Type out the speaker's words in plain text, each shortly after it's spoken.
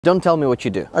Don't tell me what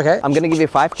you do. Okay. I'm gonna give you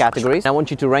 5 categories. I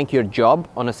want you to rank your job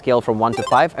on a scale from 1 to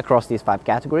 5 across these 5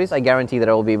 categories. I guarantee that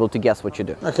I will be able to guess what you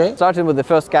do. Okay. Starting with the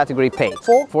first category, pay.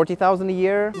 4. 40,000 a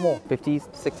year? More. 50,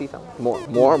 60,000? More.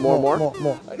 More.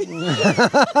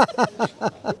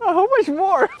 How much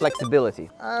more? Flexibility.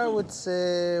 I would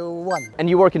say 1. And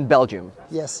you work in Belgium.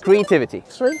 Yes. Creativity.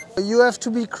 3. You have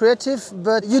to be creative,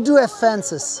 but you do have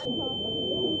fences.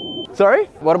 Sorry?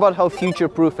 What about how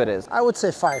future-proof it is? I would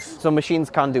say 5. So machines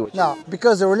can't do it. No,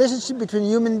 because the relationship between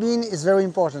human being is very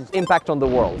important. Impact on the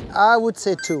world. I would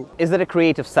say 2. Is it a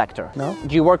creative sector? No.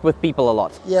 Do you work with people a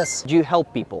lot? Yes. Do you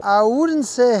help people? I wouldn't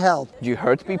say help. Do you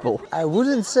hurt people? I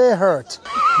wouldn't say hurt.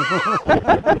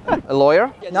 A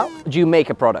lawyer? No. Do you make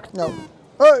a product? No.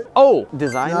 Hey, Oh,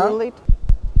 design No. related?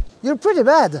 you're pretty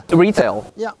bad. Retail?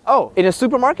 Yeah. Oh, in a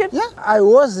supermarket? Yeah, I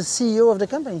was the CEO of the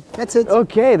company. That's it.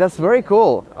 Okay, that's very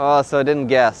cool. Oh, so I didn't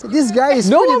guess. This guy is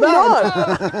No, pretty I'm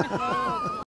bad. not!